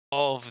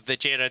of the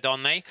Giro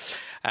Donne,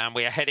 and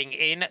we are heading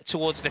in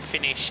towards the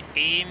finish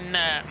in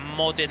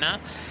Modena.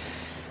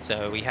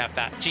 So we have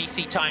that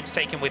GC times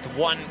taken with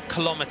 1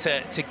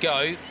 kilometre to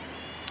go,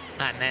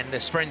 and then the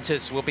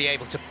sprinters will be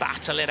able to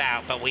battle it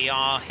out. But we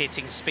are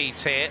hitting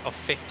speeds here of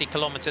 50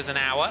 kilometres an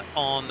hour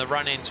on the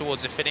run in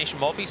towards the finish.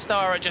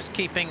 Movistar are just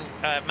keeping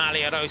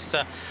Maglia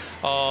Rosa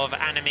of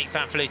Annemiek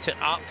van Vleuten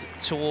up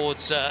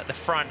towards the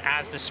front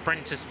as the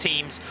sprinters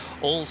teams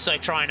also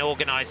try and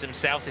organise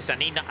themselves. It's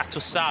Anina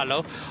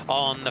Atusalo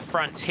on the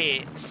front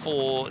here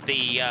for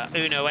the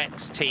Uno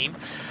X team,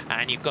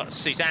 and you've got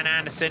Suzanne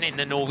Andersen in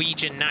the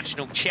Norwegian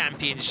national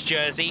champions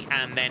jersey,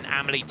 and then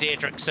Amelie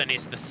Deirdrichsen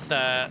is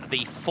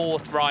the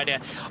fourth rider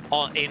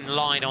in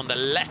line on the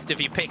left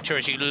of your picture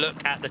as you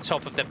look at the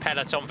top of the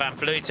peloton. Van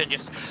Vleuten,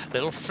 just a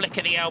little flick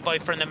of the elbow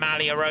from the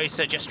Maglia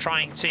Rosa, just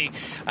trying to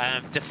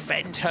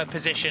defend her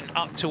position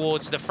up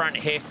towards the front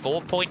here.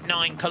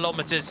 4.9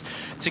 kilometres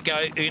to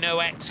go. Uno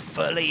X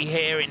fully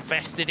here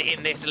invested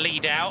in this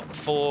lead out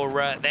for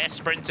their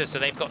sprinters, so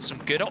they've got some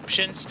good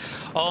options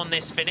on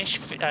this finish.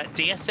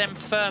 DSM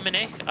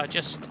Firmenich are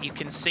just, you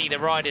can see the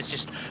riders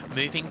just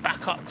moving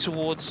back up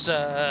towards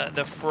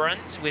the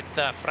front with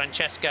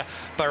Francesca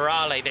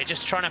Barale. They're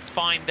just trying to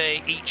find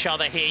each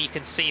other here. You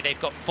can see they've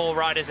got 4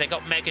 riders. They've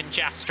got Megan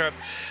Jastrup,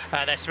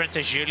 their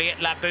sprinter Juliette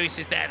Labousse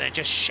is there. They're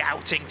just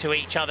shouting to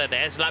each other.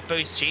 There's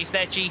Labousse, she's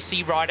their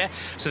GC rider,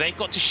 so they've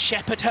got to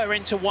shepherd her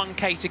into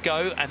 1K to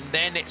go, and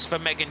then it's for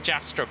Megan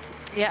Jastrup.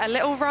 Yeah, a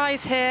little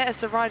rise here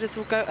as the riders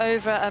will go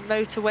over a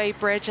motorway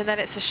bridge, and then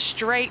it's a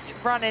straight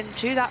run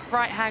into that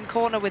right-hand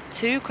corner with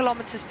 2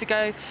 kilometres to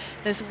go.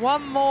 There's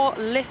one more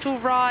little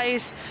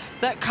rise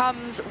that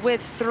comes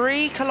with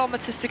 3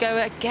 kilometres to go.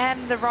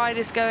 Again, the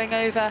riders going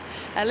over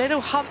a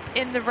little hump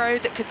in the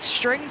road that could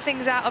string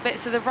things out a bit,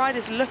 so the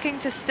riders looking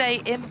to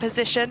stay in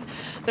position.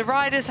 The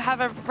riders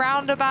have a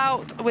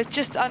roundabout with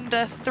just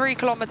under 3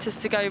 kilometres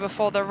to go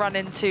before they run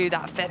into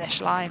that finish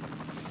line.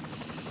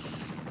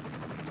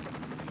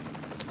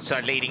 So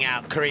leading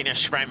out, Carina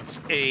Schrempf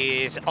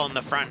is on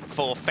the front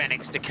for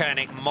Fenix de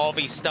Koenig.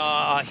 Movistar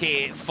are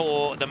here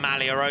for the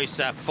Maglia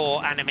Rosa,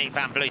 for Annemiek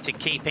van Vleuten,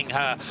 keeping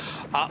her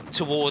up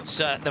towards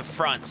the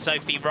front.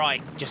 Sophie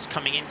Wright just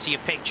coming into your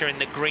picture in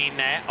the green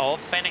there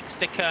of Fenix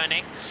de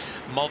Koenig.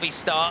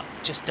 Movistar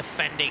just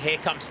defending. Here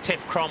comes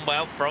Tiff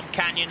Cromwell from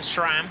Canyon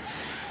SRAM.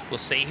 We'll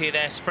see who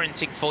they're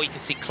sprinting for. You can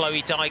see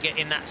Chloe Dygert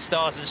in that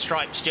Stars and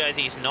Stripes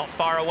jersey is not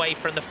far away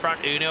from the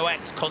front. Uno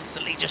X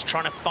constantly just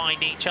trying to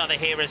find each other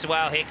here as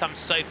well. Here comes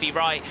Sophie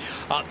Wright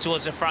up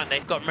towards the front.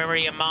 They've got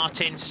Maria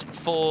Martins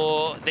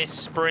for this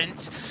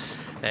sprint.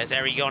 There's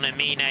Eriona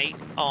Mine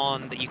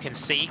on that you can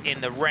see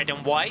in the red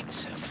and white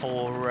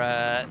for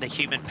the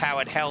Human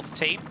Powered Health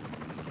team.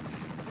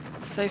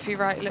 Sophie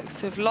Wright looks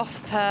to have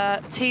lost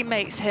her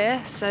teammates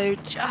here, so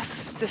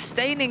just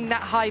sustaining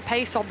that high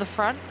pace on the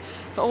front,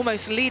 but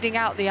almost leading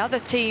out the other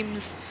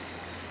teams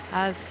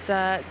as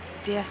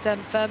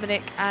DSM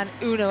Firmenich and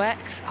Uno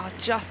X are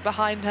just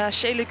behind her.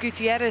 Sheila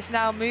Gutierrez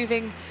now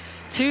moving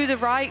to the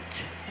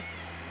right,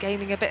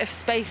 gaining a bit of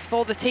space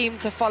for the team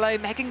to follow.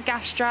 Megan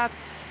Jastrup,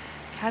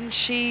 can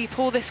she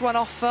pull this one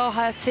off for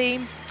her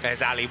team?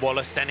 There's Ali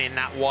Wollaston in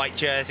that white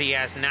jersey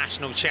as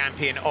national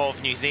champion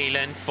of New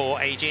Zealand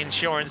for AG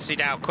Insurance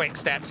Soudal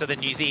Quick-Step. So the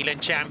New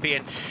Zealand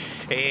champion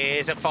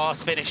is a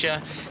fast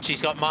finisher.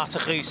 She's got Marta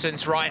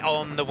Goossens right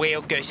on the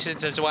wheel.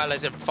 Goossens as well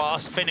as a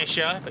fast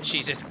finisher, but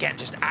she's just, again,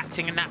 just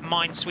acting in that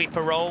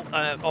minesweeper role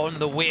on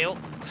the wheel.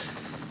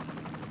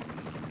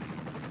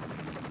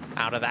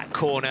 Out of that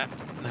corner,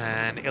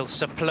 and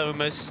Ilse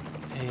Ploemers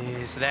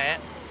is there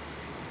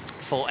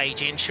for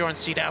AG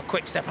Insurance Soudal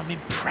Quick-Step. I'm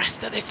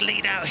impressed at this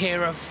lead out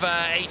here of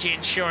AG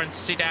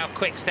Insurance Soudal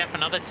Quick-Step,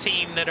 another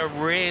team that are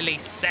really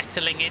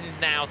settling in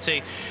now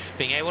to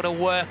being able to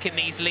work in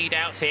these lead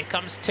outs. Here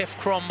comes Tiff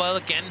Cromwell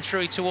again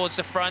through towards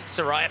the front.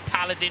 Soraya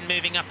Paladin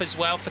moving up as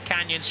well for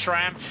Canyon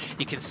SRAM.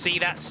 You can see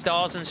that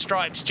Stars and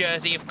Stripes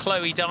jersey of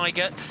Chloe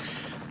Dygert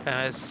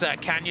as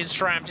Canyon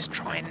SRAM just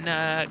try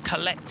and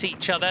collect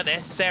each other.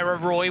 There's Sarah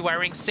Roy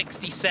wearing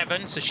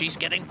 67, so she's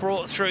getting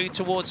brought through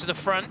towards the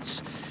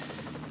front.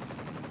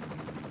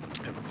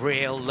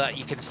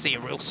 You can see a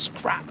real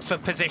scrap for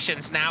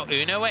positions now.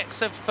 Uno X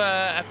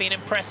have been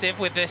impressive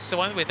with this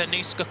one, with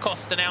Anuska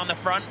Costa now on the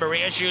front.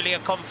 Maria Giulia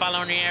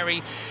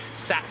Confalonieri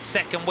sat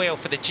second wheel.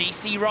 For the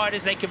GC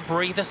riders, they can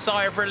breathe a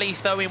sigh of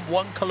relief, though, in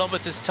 1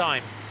 kilometre's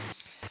time.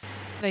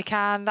 They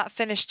can. That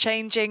finish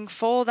changing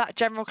for that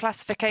general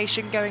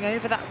classification, going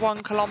over that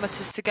 1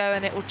 kilometres to go,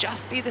 and it will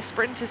just be the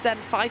sprinters then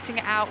fighting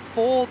it out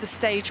for the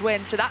stage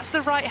win. So that's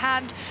the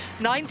right-hand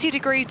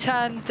 90-degree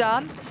turn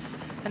done.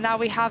 And now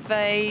we have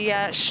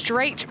a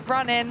straight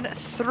run in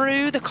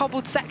through the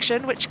cobbled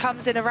section, which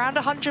comes in around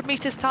 100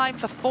 metres time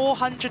for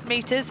 400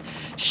 metres.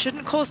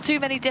 Shouldn't cause too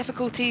many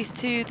difficulties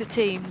to the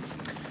teams.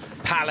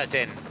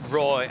 Paladin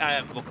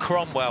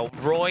Cromwell,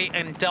 Roy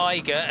and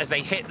Dygert as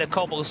they hit the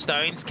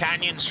cobblestones.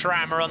 Canyon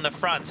Schramm are on the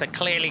front, so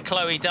clearly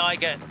Chloe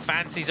Dygert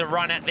fancies a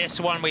run at this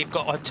one. We've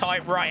got a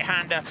tight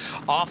right-hander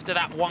after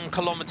that 1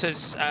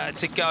 kilometres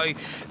to go,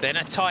 then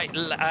a tight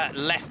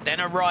left, then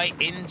a right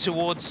in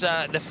towards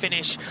the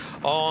finish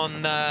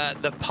on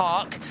the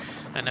park.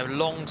 And a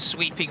long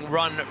sweeping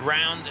run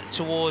round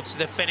towards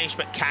the finish,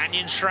 but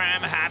Canyon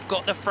Schramm have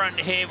got the front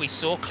here. We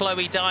saw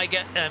Chloe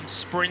Dygert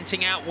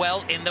sprinting out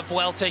well in the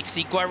Vuelta. You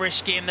see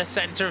Guarishki in the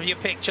centre of your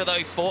picture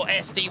though for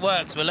SD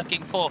Works. We're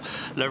looking for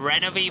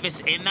Lorena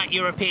Wiebes in that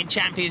European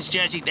Champions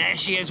jersey. There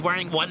she is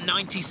wearing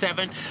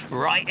 197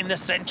 right in the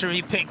centre of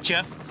your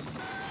picture.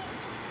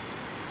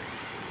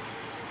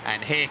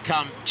 And here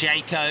come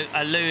Jaco,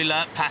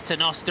 Alula,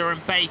 Paternoster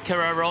and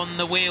Baker are on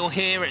the wheel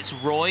here. It's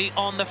Roy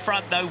on the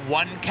front though,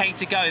 1K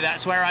to go.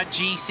 That's where our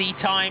GC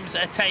times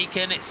are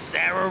taken. It's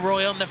Sarah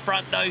Roy on the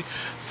front though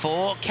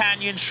for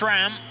Canyon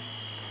Schramm.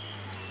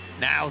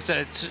 Now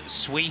so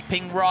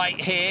sweeping right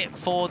here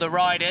for the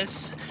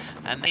riders.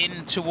 And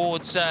in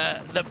towards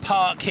the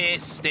park here,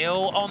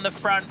 still on the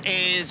front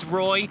is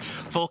Roy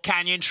for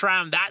Canyon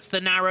Schramm. That's the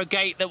narrow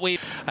gate that we...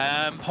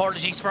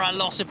 apologies for our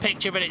loss of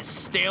picture, but it's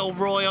still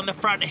Roy on the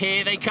front.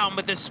 Here they come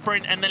with the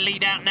sprint and the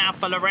lead out now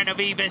for Lorena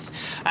Wiebes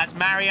as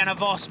Marianne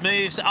Vos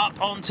moves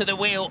up onto the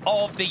wheel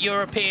of the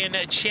European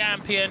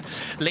champion.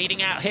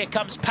 Leading out, here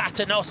comes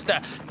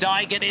Paternoster.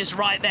 Dygert is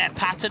right there.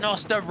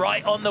 Paternoster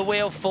right on the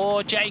wheel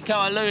for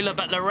Jaco Alula,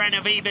 but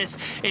Lorena Wiebes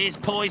is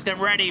poised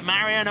and ready.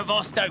 Marianne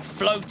Vos, though,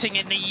 floating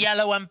in the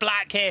yellow and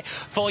black here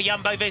for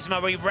Jumbo-Visma.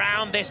 We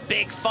round this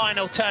big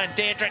final turn.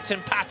 Deirdricks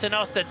and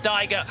Paternoster,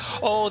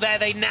 Dygert, all there.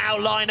 They now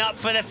line up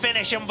for the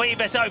finish, and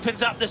Wiebes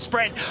opens up the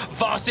sprint.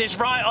 Vos is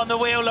right on the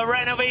wheel.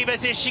 Lorena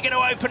Wiebes, is she going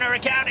to open her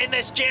account in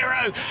this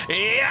Giro?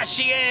 Yes,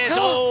 she is.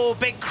 Oh,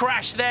 big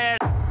crash there.